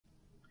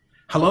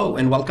Hello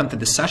and welcome to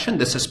this session.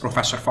 This is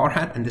Professor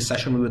Farhat. In this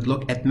session, we would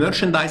look at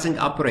merchandising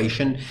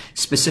operation,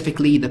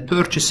 specifically the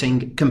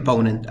purchasing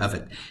component of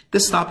it.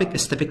 This topic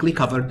is typically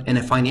covered in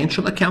a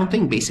financial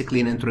accounting, basically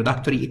an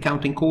introductory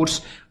accounting course,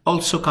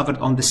 also covered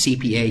on the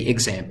CPA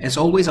exam. As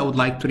always, I would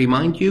like to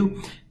remind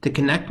you to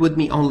connect with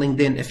me on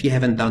LinkedIn if you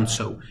haven't done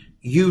so.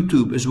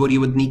 YouTube is where you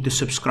would need to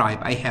subscribe.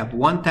 I have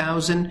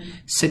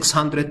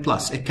 1,600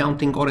 plus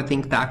accounting,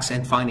 auditing, tax,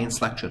 and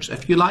finance lectures.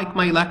 If you like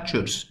my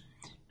lectures,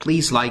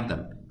 please like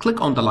them. Click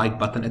on the like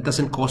button. It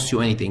doesn't cost you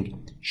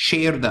anything.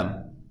 Share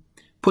them.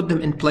 Put them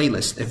in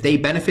playlist. If they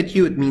benefit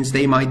you, it means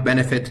they might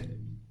benefit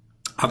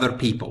other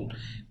people.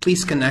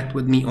 Please connect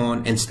with me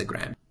on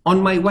Instagram.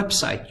 On my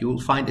website, you will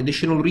find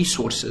additional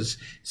resources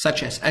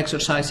such as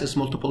exercises,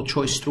 multiple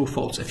choice, true,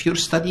 false. If you're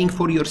studying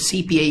for your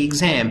CPA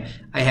exam,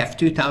 I have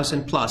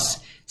 2,000 plus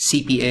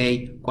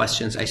CPA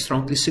questions. I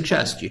strongly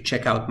suggest you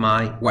check out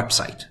my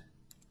website.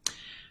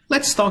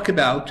 Let's talk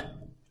about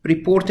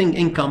reporting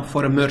income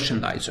for a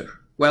merchandiser.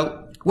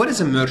 Well, what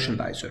is a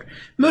merchandiser?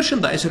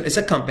 Merchandiser is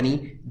a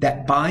company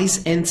that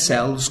buys and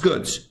sells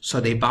goods. So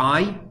they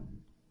buy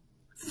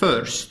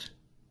first,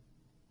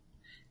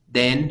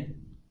 then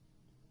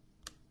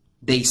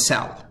they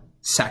sell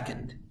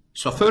second.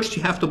 So first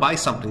you have to buy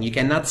something. You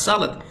cannot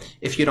sell it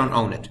if you don't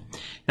own it.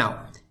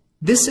 Now,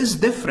 this is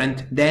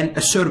different than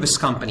a service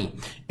company.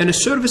 In a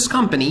service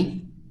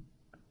company,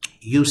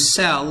 you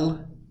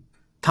sell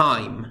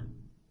time.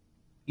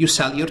 You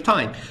sell your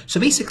time. So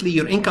basically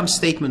your income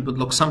statement would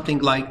look something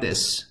like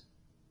this.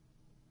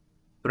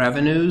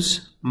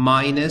 Revenues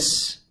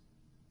minus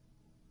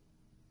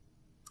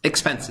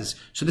expenses.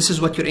 So this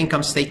is what your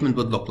income statement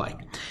would look like.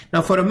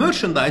 Now for a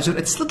merchandiser,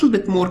 it's a little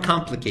bit more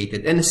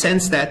complicated in the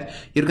sense that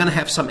you're going to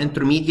have some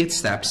intermediate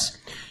steps.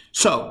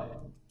 So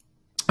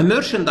a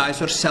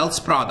merchandiser sells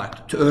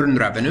product to earn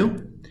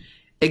revenue.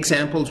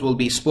 Examples will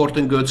be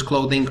sporting goods,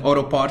 clothing,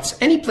 auto parts,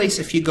 any place.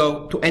 If you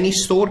go to any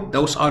store,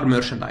 those are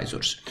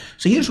merchandisers.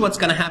 So here's what's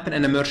going to happen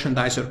in a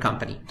merchandiser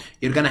company.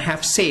 You're going to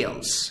have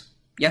sales.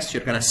 Yes,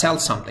 you're going to sell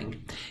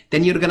something.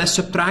 Then you're going to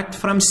subtract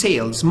from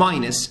sales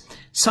minus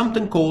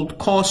something called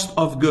cost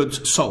of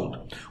goods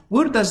sold.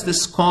 Where does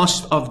this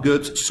cost of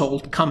goods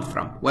sold come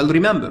from? Well,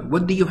 remember,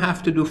 what do you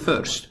have to do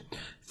first?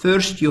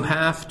 First, you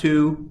have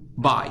to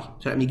buy.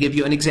 So let me give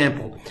you an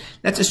example.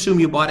 Let's assume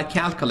you bought a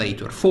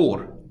calculator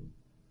for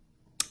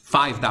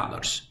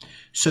 $5.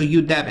 So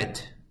you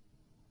debit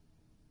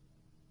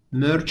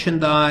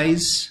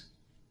merchandise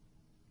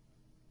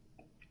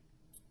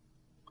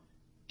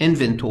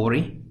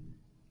inventory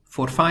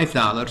for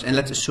 $5, and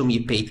let's assume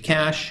you paid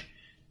cash.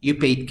 You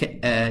paid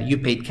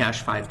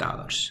cash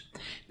 $5.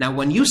 Now,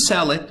 when you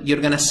sell it,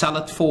 you're going to sell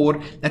it for,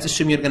 let's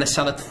assume you're going to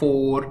sell it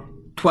for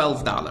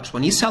 $12.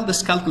 When you sell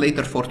this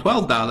calculator for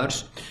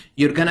 $12,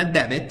 you're going to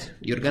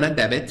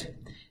debit.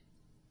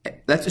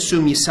 Let's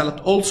assume you sell it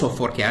also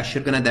for cash.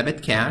 You're going to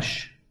debit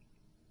cash,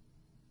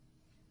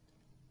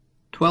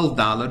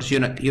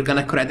 $12. You're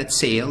going to credit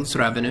sales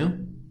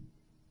revenue,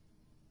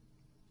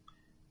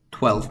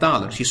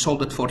 $12. You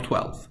sold it for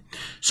 $12.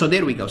 So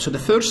there we go. So the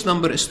first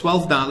number is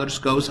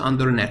 $12 goes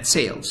under net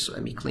sales. So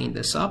let me clean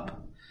this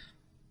up.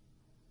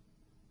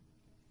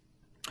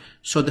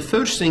 So the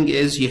first thing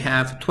is you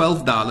have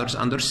 $12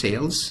 under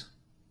sales,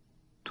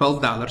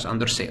 $12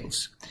 under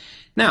sales.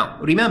 Now,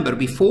 remember,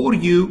 before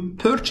you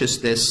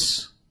purchased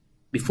this,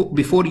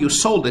 before you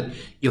sold it,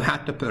 you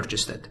had to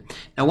purchase it.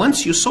 Now,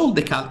 once you sold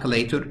the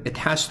calculator, it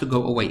has to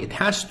go away. It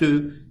has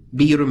to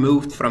be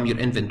removed from your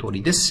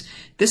inventory. This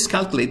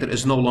calculator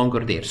is no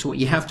longer there. So what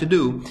you have to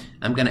do,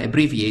 I'm going to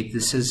abbreviate.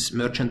 This is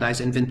merchandise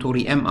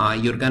inventory MI.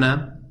 You're going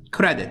to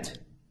credit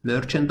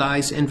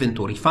merchandise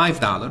inventory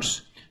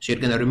 $5. So you're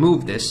going to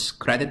remove this,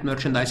 credit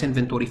merchandise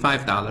inventory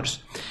 $5.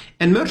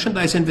 And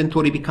merchandise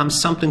inventory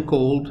becomes something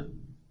called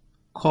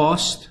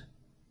cost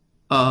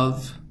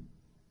of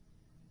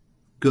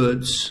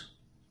goods.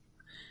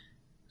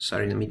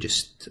 Sorry, let me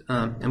just,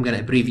 I'm going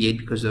to abbreviate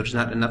because there's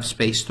not enough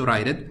space to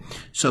write it.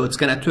 So it's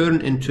going to turn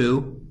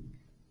into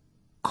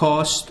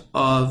cost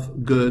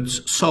of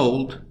goods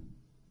sold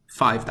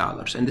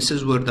 $5. And this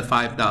is where the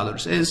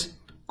 $5 is,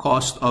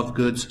 cost of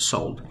goods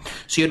sold.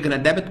 So you're going to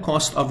debit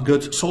cost of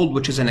goods sold,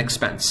 which is an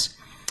expense.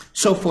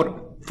 So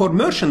for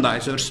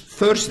merchandisers,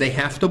 first they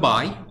have to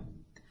buy,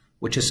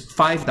 which is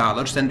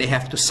 $5, then they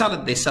have to sell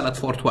it. They sell it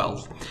for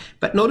 $12.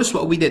 But notice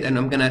what we did, and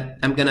I'm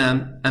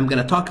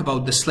gonna talk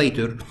about this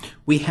later.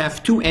 We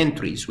have two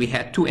entries. We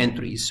had two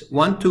entries.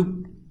 One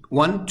to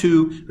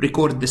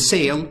record the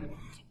sale,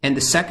 and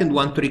the second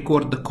one to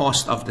record the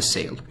cost of the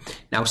sale.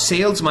 Now,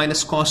 sales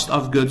minus cost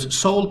of goods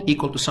sold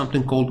equal to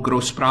something called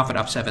gross profit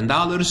of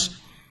 $7.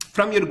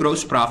 From your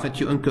gross profit,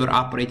 you incur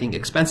operating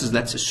expenses.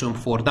 Let's assume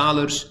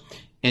 $4.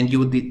 And you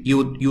would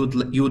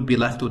be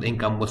left with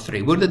income with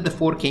 3. Where did the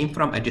 4 came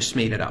from? I just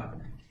made it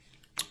up.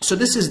 So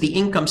this is the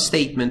income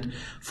statement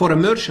for a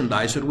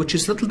merchandiser, which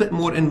is a little bit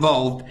more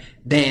involved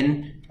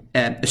than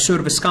a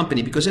service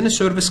company, because in a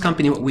service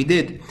company what we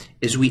did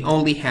is we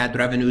only had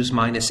revenues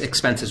minus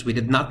expenses. We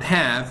did not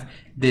have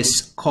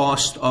this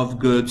cost of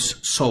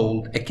goods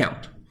sold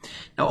account.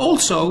 Now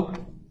also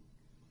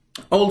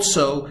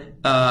Also,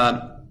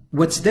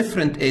 what's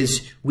different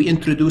is we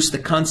introduce the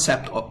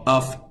concept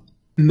of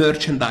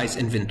merchandise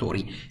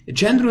inventory.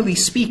 Generally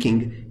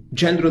speaking,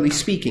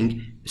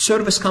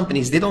 service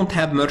companies, they don't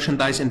have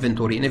merchandise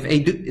inventory, and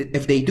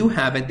if they do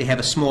have it, they have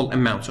a small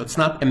amount, so it's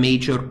not a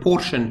major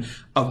portion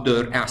of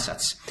their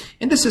assets.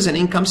 And this is an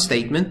income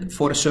statement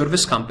for a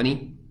service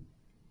company,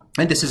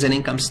 and this is an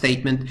income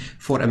statement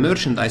for a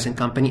merchandising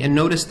company. And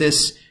notice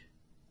this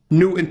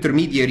new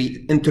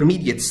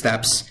intermediate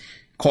steps: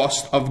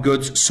 cost of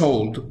goods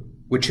sold,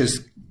 which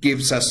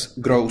gives us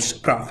gross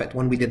profit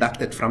when we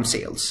deduct it from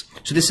sales.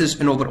 So this is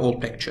an overall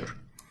picture.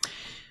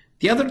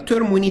 The other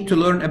term we need to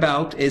learn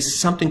about is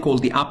something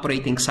called the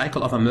operating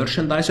cycle of a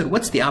merchandiser.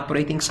 What's the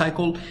operating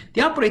cycle?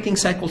 The operating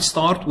cycle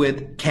starts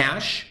with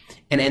cash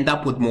and end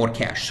up with more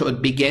cash. So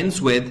it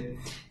begins with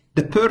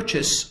the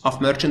purchase of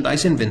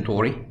merchandise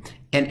inventory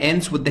and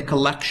ends with the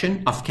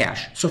collection of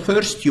cash. So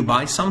first you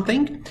buy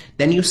something,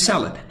 then you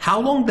sell it. How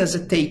long does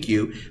it take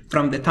you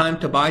from the time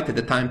to buy to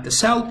the time to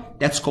sell?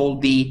 That's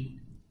called the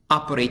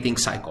operating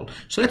cycle.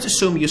 So let's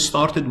assume you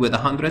started with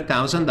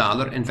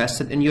 $100,000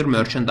 invested in your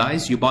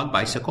merchandise. You bought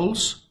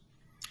bicycles,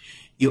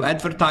 you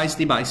advertised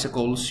the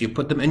bicycles, you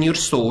put them in your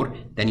store,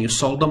 then you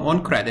sold them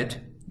on credit,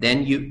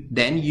 then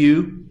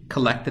you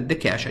collected the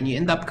cash, and you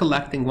end up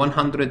collecting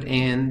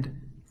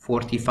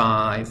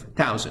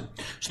 $145,000.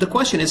 So the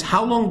question is,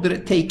 how long did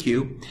it take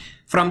you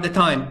from the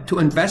time to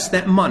invest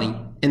that money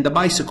in the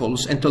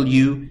bicycles until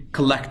you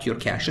collect your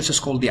cash? This is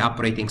called the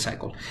operating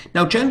cycle.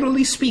 Now,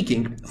 generally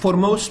speaking, for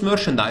most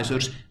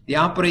merchandisers, the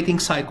operating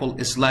cycle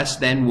is less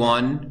than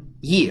 1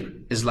 year.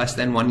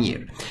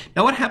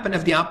 Now, what happens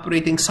if the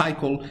operating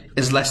cycle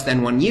is less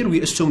than 1 year?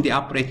 We assume the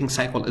operating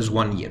cycle is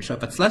 1 year. So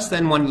if it's less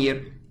than 1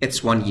 year,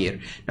 it's 1 year.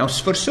 Now,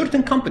 for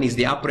certain companies,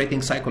 the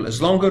operating cycle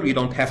is longer. You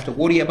don't have to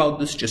worry about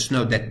this. Just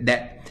know that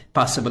that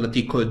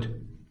possibility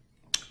could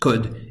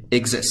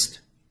exist.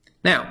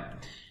 Now,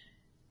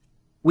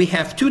 we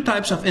have two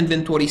types of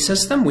inventory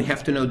system. We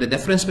have to know the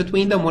difference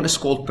between them. One is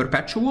called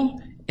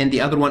perpetual and the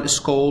other one is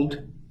called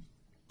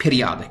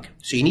periodic.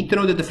 So you need to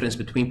know the difference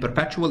between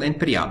perpetual and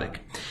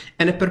periodic.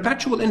 And a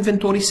perpetual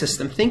inventory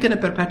system, think in a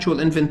perpetual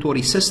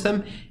inventory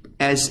system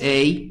as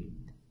a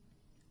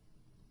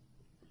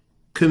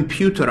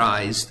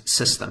computerized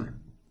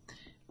system.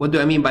 What do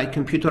I mean by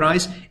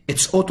computerized?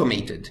 It's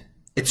automated.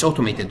 It's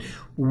automated.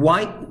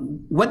 Why?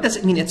 What does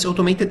it mean it's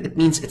automated? It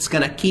means it's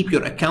going to keep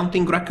your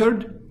accounting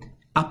record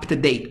up to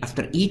date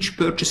after each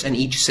purchase and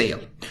each sale.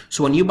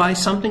 So when you buy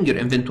something, your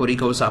inventory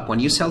goes up. When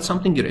you sell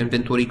something, your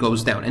inventory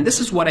goes down. And this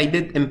is what I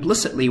did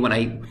implicitly when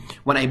I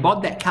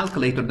bought that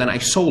calculator, then I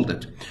sold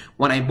it.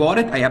 When I bought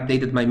it, I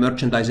updated my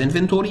merchandise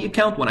inventory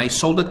account. When I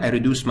sold it, I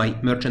reduced my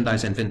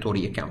merchandise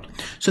inventory account.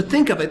 So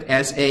think of it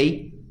as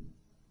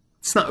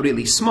it's not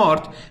really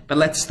smart, but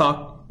let's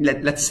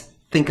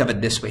think of it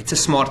this way. It's a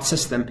smart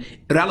system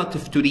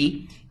relative to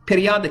the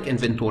periodic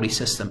inventory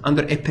system.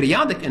 Under a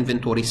periodic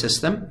inventory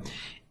system,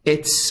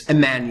 it's a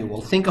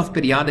manual. Think of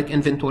periodic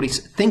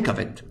inventories. Think of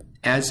it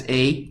as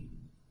a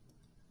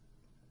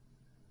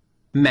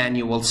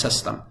manual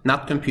system,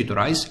 not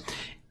computerized.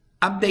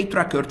 Update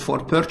record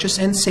for purchase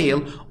and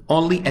sale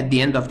only at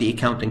the end of the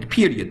accounting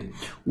period.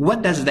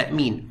 What does that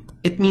mean?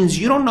 It means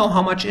you don't know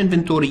how much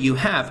inventory you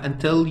have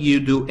until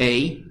you do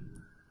a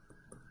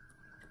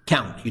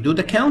count. You do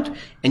the count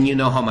and you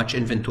know how much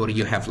inventory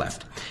you have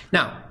left.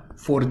 Now,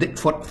 for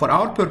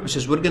our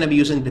purposes, we're going to be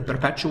using the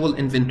perpetual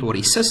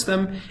inventory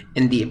system.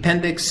 In the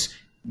appendix,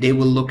 they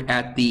will look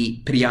at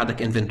the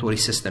periodic inventory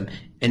system,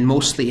 and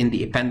mostly in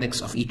the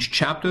appendix of each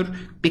chapter,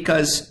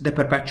 because the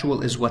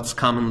perpetual is what's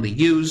commonly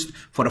used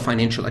for a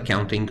financial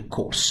accounting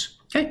course.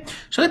 Okay,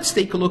 so let's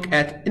take a look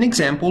at an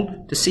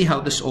example to see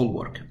how this all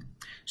works.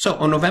 So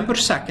on November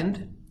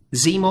 2nd,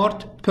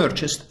 Z-Mart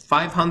purchased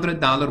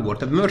 $500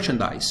 worth of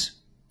merchandise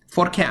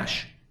for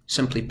cash.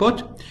 Simply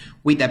put,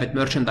 we debit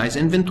merchandise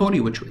inventory,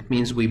 which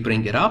means we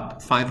bring it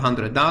up,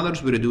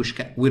 $500, we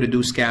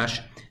reduce cash,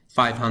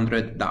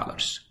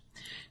 $500.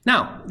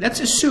 Now, let's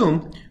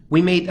assume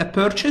we made a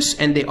purchase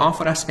and they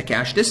offer us a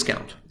cash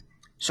discount.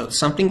 So it's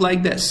something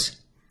like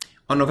this.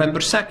 On November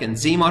 2nd,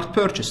 Z-Mart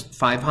purchased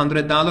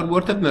 $500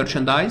 worth of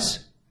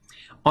merchandise.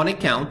 On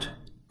account,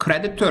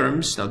 credit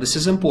terms, now this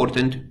is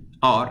important,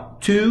 are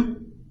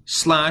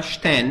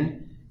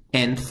 2/10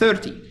 and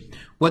 30.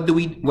 What do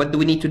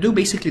we need to do?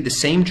 Basically the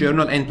same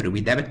journal entry.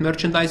 We debit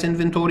merchandise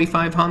inventory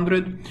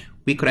 500,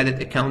 we credit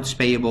accounts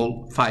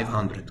payable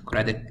 500.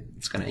 Credit,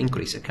 it's going to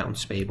increase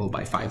accounts payable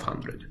by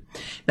 500.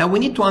 Now we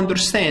need to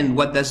understand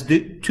what does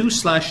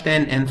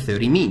 2/10 and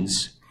 30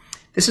 means.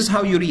 This is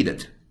how you read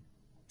it.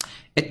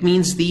 It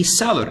means the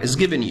seller is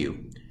giving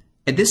you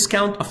a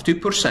discount of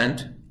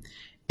 2%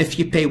 if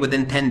you pay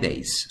within 10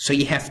 days. So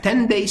you have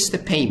 10 days to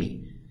pay me.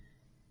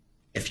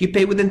 If you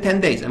pay within 10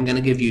 days, I'm going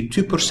to give you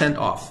 2%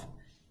 off.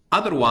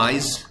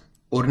 Otherwise,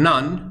 or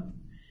none,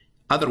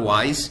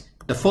 otherwise,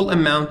 the full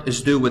amount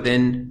is due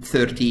within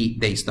 30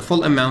 days. The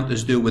full amount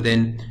is due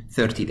within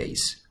 30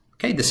 days.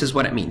 Okay, this is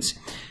what it means.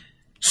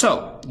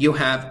 So you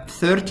have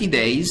 30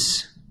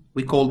 days.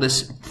 We call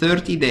this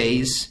 30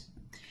 days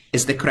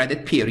is the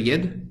credit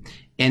period,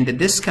 and the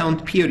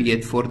discount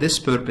period for this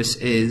purpose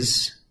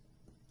is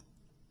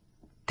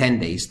 10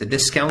 days. The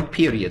discount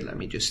period, let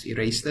me just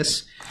erase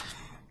this.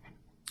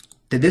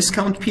 The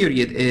discount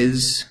period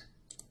is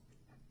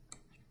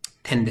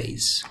 10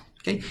 days.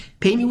 Okay,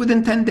 pay me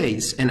within 10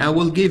 days and I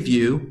will give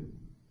you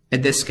a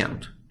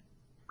discount.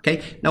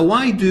 Okay, now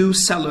why do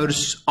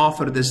sellers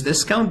offer this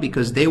discount?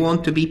 Because they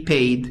want to be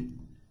paid.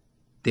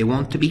 They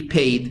want to be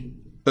paid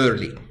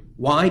early.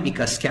 Why?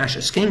 Because cash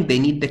is king. They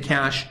need the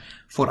cash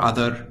for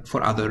other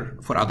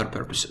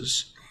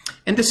purposes.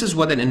 And this is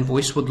what an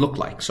invoice would look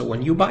like. So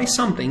when you buy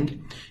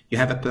something, you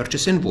have a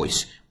purchase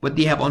invoice. What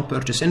do you have on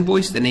purchase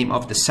invoice? The name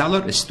of the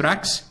seller is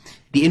Trax.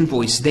 The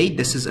invoice date,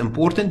 this is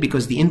important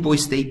because the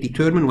invoice date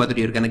determines whether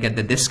you're going to get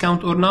the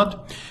discount or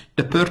not.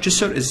 The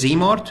purchaser is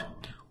Zmart.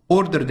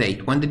 Order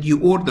date, when did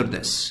you order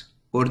this?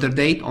 Order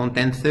date on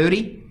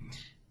 10/30.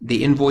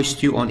 They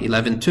invoiced you on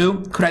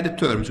 11/2. Credit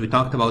terms, we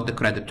talked about the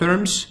credit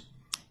terms.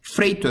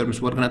 Freight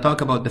terms, we're going to talk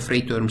about the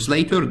freight terms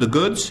later. The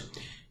goods,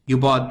 you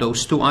bought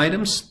those two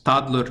items,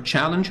 Toddler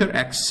Challenger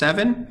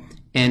X7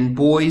 and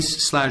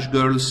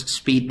Boys/Girls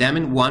Speed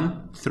Demon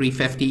 1,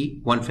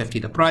 $350,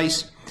 $150 the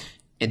price.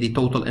 And the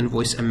total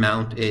invoice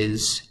amount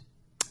is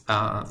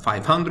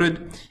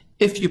 $500.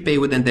 If you pay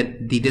within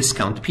the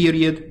discount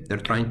period, they're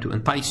trying to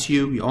entice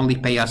you. You only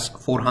pay us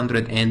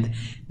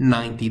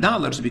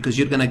 $490 because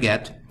you're going to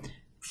get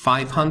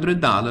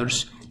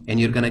 $500 and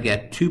you're going to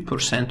get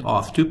 2%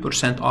 off.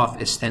 2%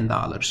 off is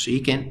 $10. So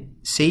you can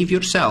save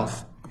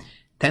yourself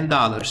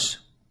 $10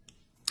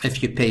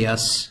 if you pay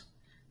us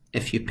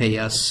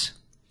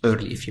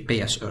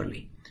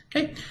early.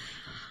 Okay.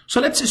 So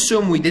let's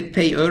assume we did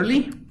pay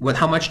early. Well,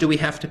 how much do we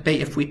have to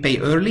pay if we pay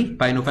early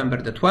by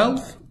November the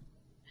 12th?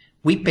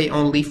 We pay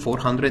only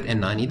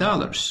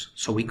 $490.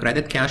 So we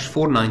credit cash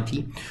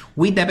 $490.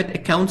 We debit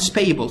accounts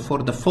payable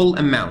for the full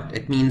amount.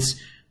 It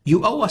means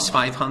you owe us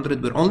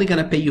 $500. We're only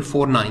going to pay you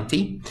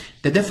 $490.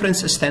 The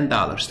difference is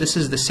 $10. This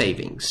is the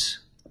savings.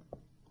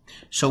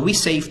 So we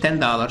save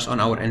 $10 on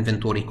our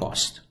inventory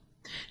cost.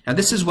 Now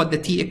this is what the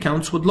T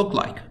accounts would look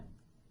like.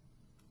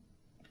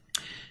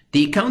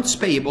 The accounts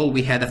payable,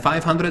 we had a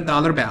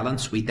 $500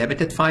 balance. We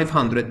debited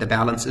 $500. The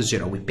balance is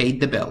 $0. We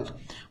paid the bill.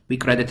 We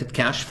credited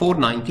cash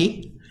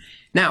 $490.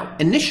 Now,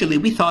 initially,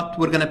 we thought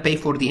we're going to pay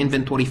for the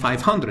inventory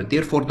 $500.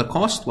 Therefore, the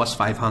cost was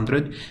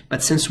 $500.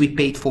 But since we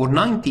paid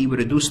 $490, we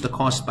reduced the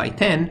cost by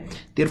 $10.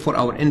 Therefore,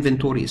 our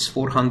inventory is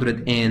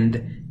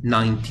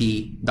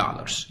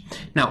 $490.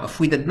 Now, if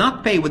we did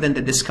not pay within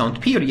the discount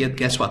period,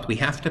 guess what? We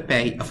have to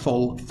pay a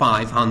full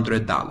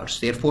 $500.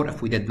 Therefore,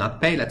 if we did not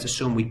pay, let's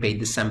assume we paid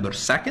December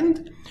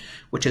 2nd,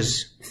 which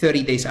is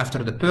 30 days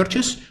after the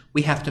purchase,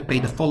 we have to pay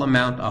the full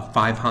amount of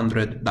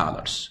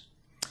 $500.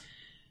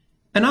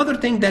 Another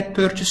thing that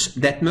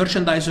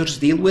merchandisers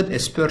deal with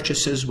is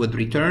purchases with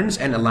returns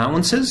and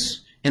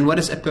allowances. And what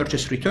is a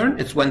purchase return?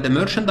 It's when the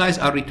merchandise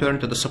are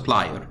returned to the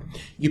supplier.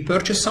 You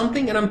purchase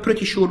something, and I'm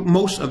pretty sure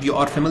most of you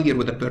are familiar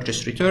with a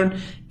purchase return.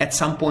 At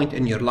some point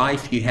in your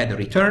life, you had a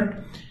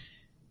return.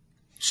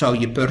 So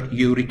you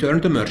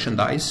return the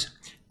merchandise.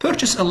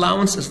 Purchase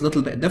allowance is a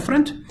little bit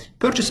different.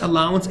 Purchase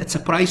allowance, it's a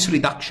price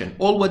reduction.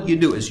 All what you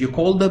do is you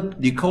call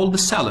the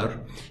seller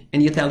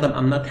and you tell them,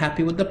 I'm not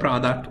happy with the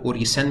product, or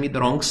you send me the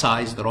wrong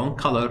size, the wrong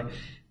color,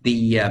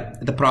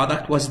 the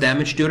product was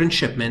damaged during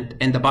shipment,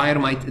 and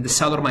the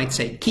seller might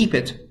say, keep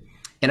it,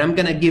 and I'm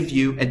gonna give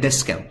you a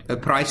discount, a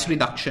price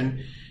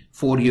reduction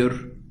for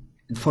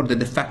the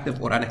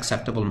defective or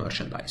unacceptable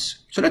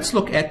merchandise. So let's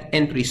look at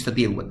entries to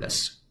deal with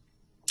this.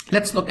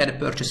 Let's look at a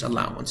purchase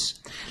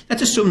allowance.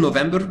 Let's assume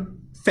November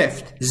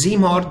 5th,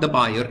 Zmart, the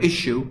buyer,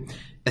 issue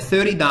a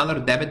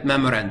 $30 debit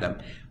memorandum.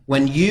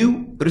 When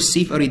you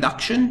receive a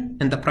reduction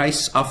in the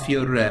price of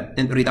your the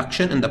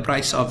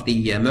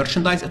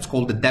merchandise, it's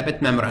called the debit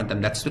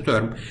memorandum. That's the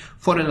term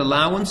for an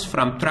allowance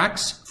from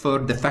Trax for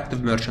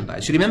defective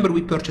merchandise. You remember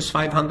we purchased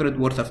 $500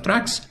 worth of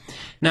Trax.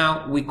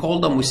 Now we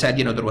called them. We said,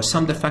 there was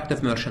some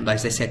defective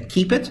merchandise. They said,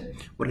 keep it.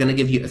 We're going to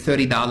give you a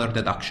 $30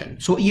 deduction.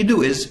 So what you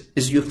do is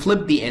you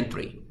flip the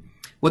entry.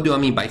 What do I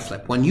mean by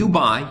flip? When you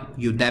buy,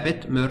 you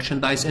debit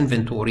merchandise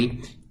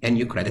inventory and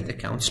you credit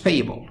accounts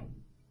payable.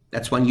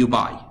 That's when you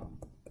buy.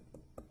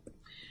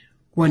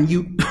 When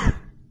you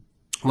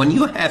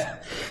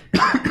have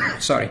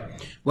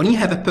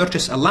a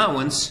purchase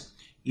allowance,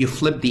 you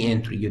flip the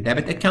entry. You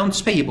debit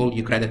accounts payable,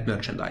 you credit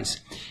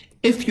merchandise.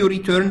 If you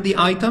return the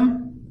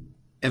item,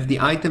 if the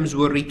items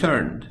were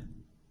returned,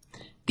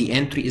 the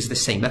entry is the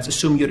same. Let's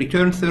assume you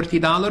return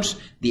 $30,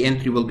 the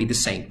entry will be the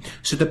same.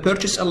 So the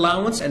purchase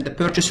allowance and the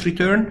purchase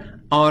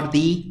return are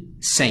the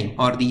same.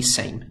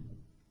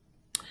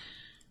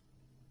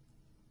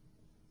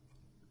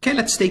 Okay,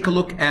 let's take a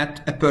look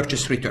at a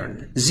purchase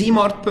return.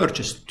 Zmart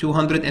purchased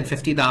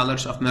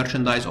 $250 of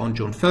merchandise on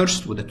June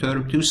 1st with the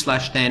term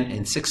 2/10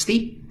 and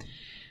 60.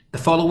 The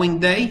following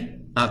day,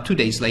 2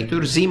 days later,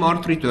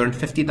 Zmart returned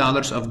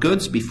 $50 of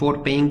goods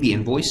before paying the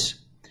invoice.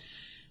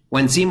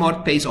 When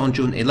Zmart pays on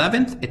June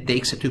 11th, it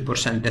takes a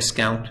 2%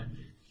 discount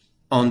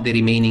on the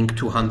remaining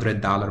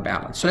 $200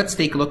 balance. So let's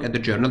take a look at the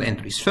journal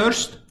entries.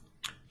 First,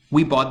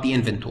 we bought the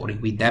inventory.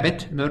 We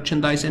debit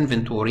merchandise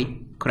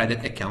inventory,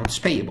 credit accounts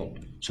payable.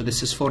 So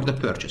this is for the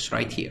purchase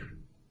right here.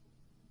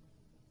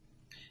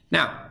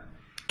 Now,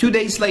 2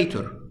 days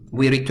later,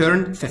 we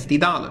returned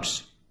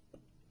 $50.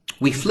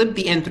 We flip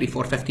the entry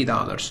for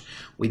 $50.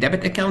 We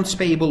debit accounts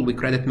payable, we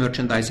credit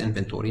merchandise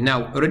inventory.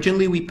 Now,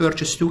 originally we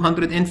purchased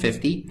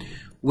 $250.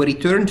 We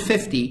returned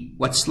 $50.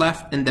 What's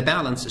left in the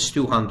balance is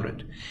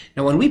 $200.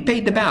 Now, when we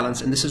paid the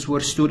balance, and this is where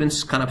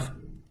students kind of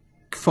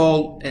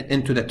fall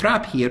into the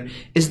trap here,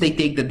 is they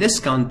take the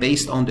discount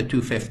based on the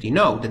 $250.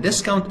 No, the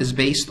discount is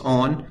based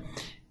on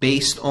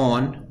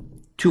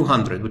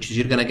 $200, which is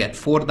you're going to get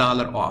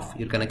 $4 off.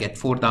 You're going to get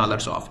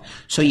 $4 off.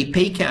 So you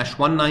pay cash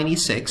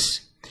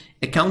 $196.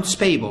 Accounts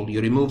payable, you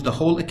remove the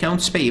whole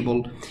accounts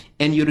payable,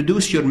 and you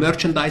reduce your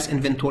merchandise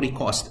inventory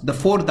cost. The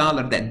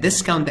 $4, that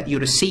discount that you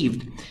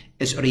received,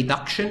 is a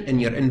reduction in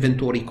your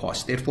inventory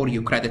cost. Therefore,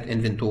 you credit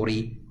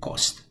inventory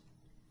cost.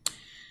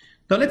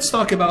 Now let's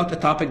talk about a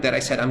topic that I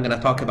said I'm going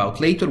to talk about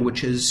later,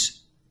 which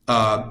is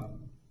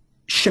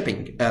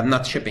freight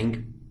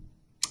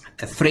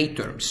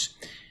terms.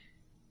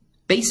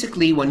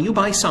 Basically, when you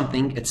buy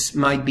something, it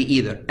might be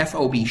either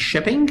FOB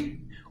shipping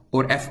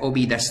or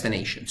FOB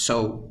destination.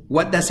 So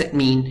what does it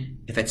mean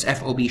if it's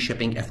FOB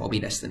shipping, FOB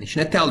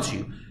destination? It tells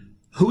you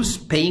who's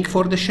paying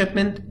for the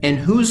shipment and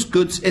whose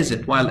goods is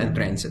it while in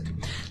transit.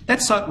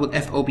 Let's start with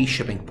FOB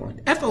shipping point.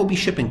 FOB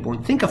shipping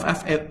point, think of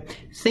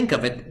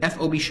it,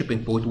 FOB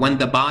shipping point, when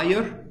the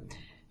buyer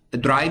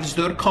drives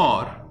their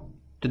car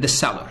to the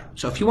seller.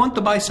 So if you want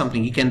to buy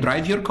something, you can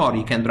drive your car,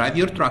 you can drive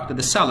your truck to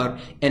the seller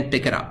and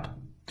pick it up.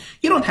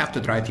 You don't have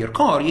to drive your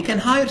car, you can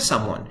hire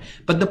someone.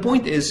 But the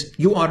point is,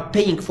 you are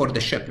paying for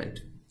the shipment.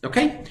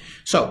 Okay?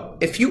 So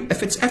if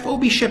it's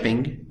FOB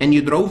shipping and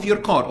you drove your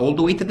car all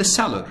the way to the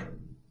seller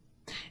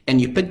and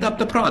you picked up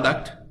the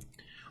product,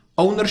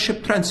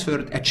 ownership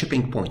transferred at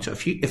shipping point. So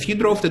if you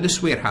drove to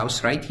this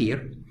warehouse right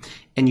here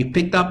and you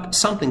picked up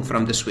something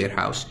from this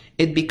warehouse,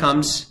 it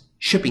becomes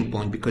shipping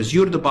point because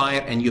you're the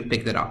buyer and you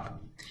picked it up.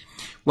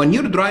 When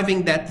you're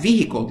driving that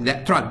vehicle,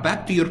 that truck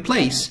back to your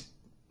place,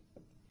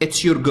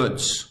 it's your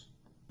goods.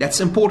 That's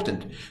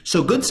important.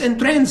 So goods in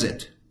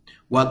transit,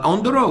 while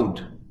on the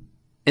road,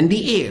 in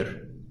the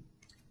air,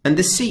 in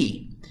the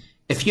sea,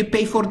 if you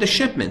pay for the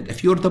shipment,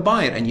 if you're the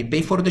buyer and you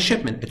pay for the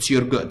shipment, it's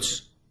your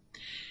goods.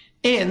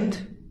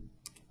 And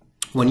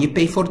when you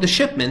pay for the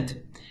shipment,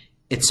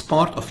 it's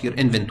part of your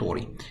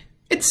inventory.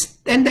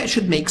 And that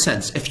should make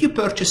sense. If you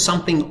purchase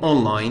something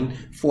online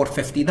for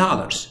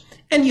 $50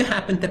 and you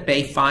happen to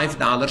pay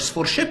 $5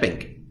 for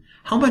shipping,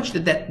 how much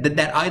did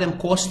that item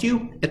cost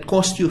you? It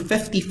cost you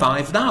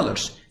 $55.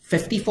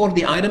 $50 for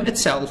the item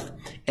itself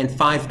and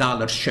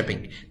 $5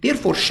 shipping.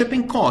 Therefore,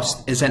 shipping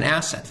cost is an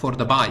asset for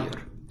the buyer.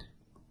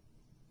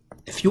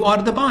 If you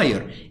are the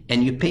buyer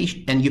and you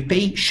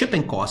pay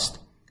shipping cost,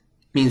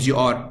 means you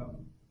are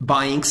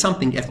buying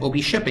something FOB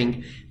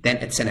shipping, then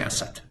it's an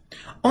asset.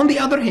 On the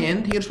other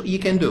hand, here's what you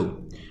can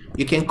do.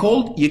 You can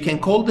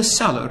call the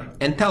seller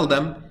and tell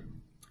them,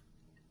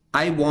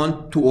 I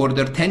want to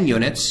order 10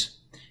 units.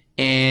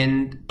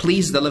 And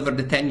please deliver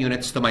the 10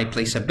 units to my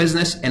place of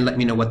business and let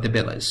me know what the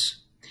bill is.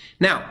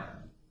 Now,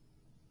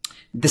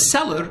 the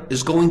seller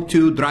is going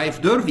to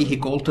drive their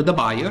vehicle to the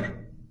buyer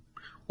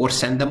or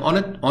send them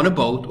on a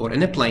boat or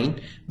in a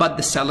plane, but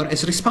the seller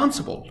is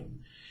responsible.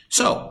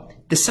 So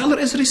the seller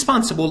is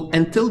responsible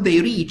until they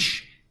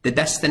reach the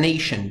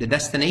destination. The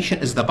destination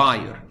is the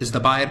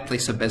buyer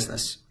place of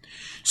business.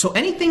 So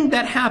anything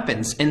that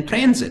happens in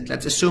transit,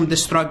 let's assume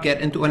this truck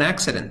get into an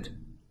accident,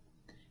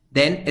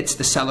 then it's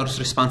the seller's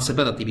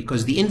responsibility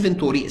because the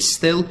inventory is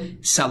still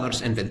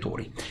seller's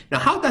inventory. Now,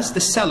 how does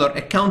the seller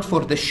account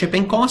for the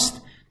shipping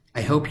cost?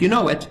 I hope you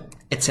know it.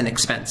 It's an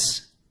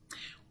expense.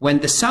 When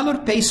the seller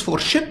pays for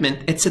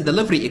shipment, it's a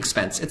delivery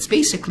expense. It's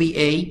basically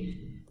a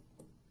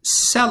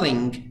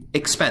selling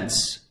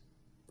expense.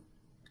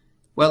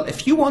 Well,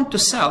 if you want to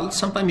sell,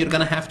 sometimes you're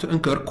going to have to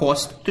incur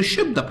cost to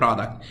ship the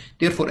product.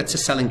 Therefore, it's a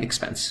selling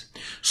expense.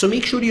 So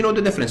make sure you know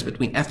the difference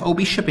between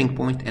FOB shipping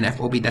point and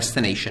FOB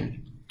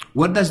destination.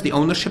 Where does the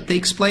ownership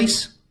takes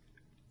place?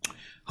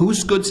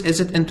 Whose goods is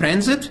it in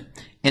transit?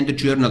 And the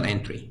journal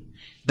entry.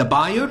 The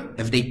buyer,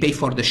 if they pay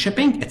for the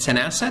shipping, it's an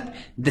asset.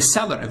 The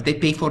seller, if they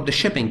pay for the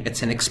shipping,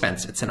 it's an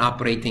expense. It's an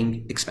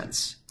operating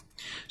expense.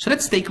 So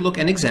let's take a look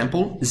at an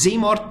example.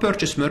 Zmart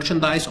purchased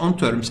merchandise on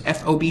terms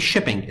FOB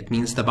shipping. It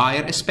means the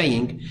buyer is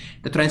paying.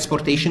 The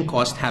transportation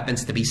cost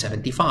happens to be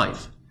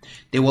 $75.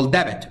 They will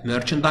debit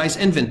merchandise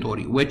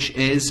inventory, which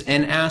is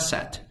an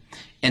asset,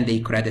 and they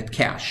credit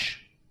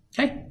cash.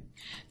 Okay?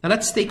 Now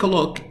let's take a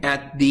look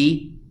at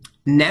the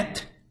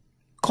net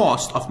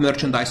cost of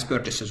merchandise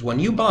purchases. When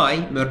you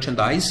buy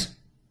merchandise,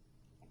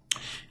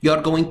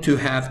 you're going to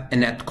have a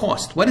net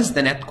cost. What is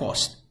the net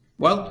cost?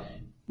 Well,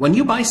 when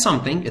you buy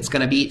something, it's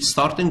going to be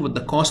starting with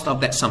the cost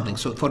of that something.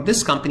 So for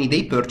this company,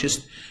 they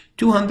purchased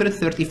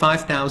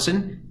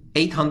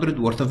 $235,800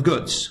 worth of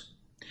goods.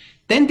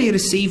 Then they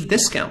receive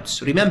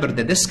discounts. Remember,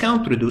 the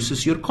discount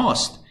reduces your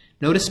cost.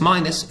 Notice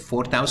minus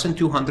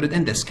 $4,200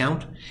 in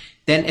discount.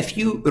 Then if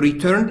you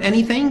returned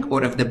anything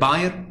or if the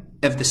buyer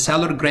if the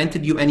seller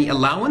granted you any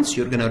allowance,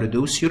 you're going to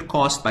reduce your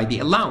cost by the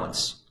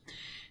allowance.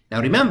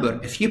 Now remember,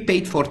 if you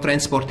paid for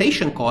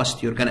transportation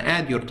cost, you're going to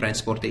add your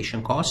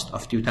transportation cost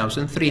of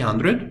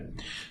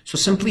 $2,300. So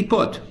simply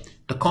put,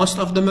 the cost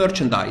of the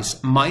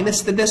merchandise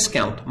minus the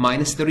discount,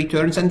 minus the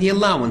returns and the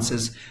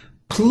allowances,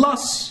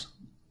 plus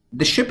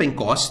the shipping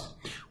cost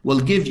will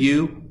give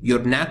you your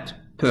net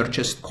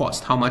purchased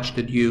cost. How much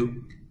did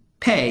you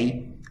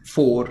pay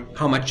for,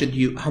 how much did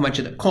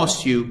it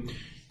cost you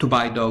to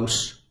buy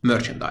those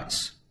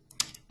merchandise?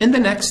 In the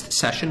next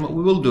session, what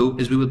we will do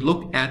is we would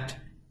look at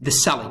the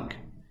selling.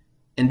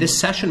 In this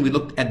session, we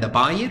looked at the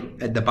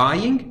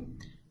buying.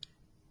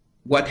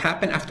 What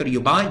happened after you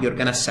buy, you're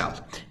gonna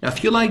sell. Now,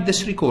 if you like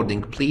this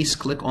recording, please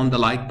click on the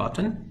like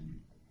button.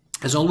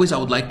 As always, I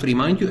would like to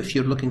remind you, if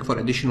you're looking for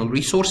additional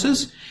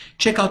resources,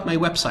 check out my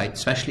website,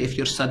 especially if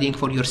you're studying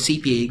for your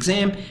CPA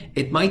exam.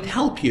 It might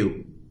help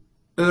you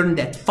earn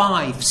that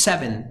 5,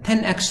 7,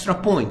 10 extra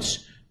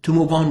points to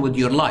move on with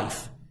your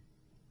life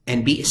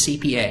and be a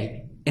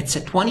CPA. It's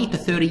a 20 to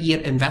 30 year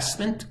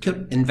investment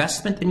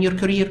in your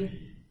career.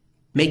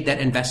 Make that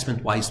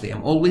investment wisely.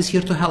 I'm always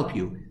here to help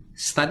you.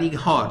 Study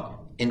hard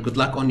and good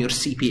luck on your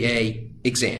CPA exam.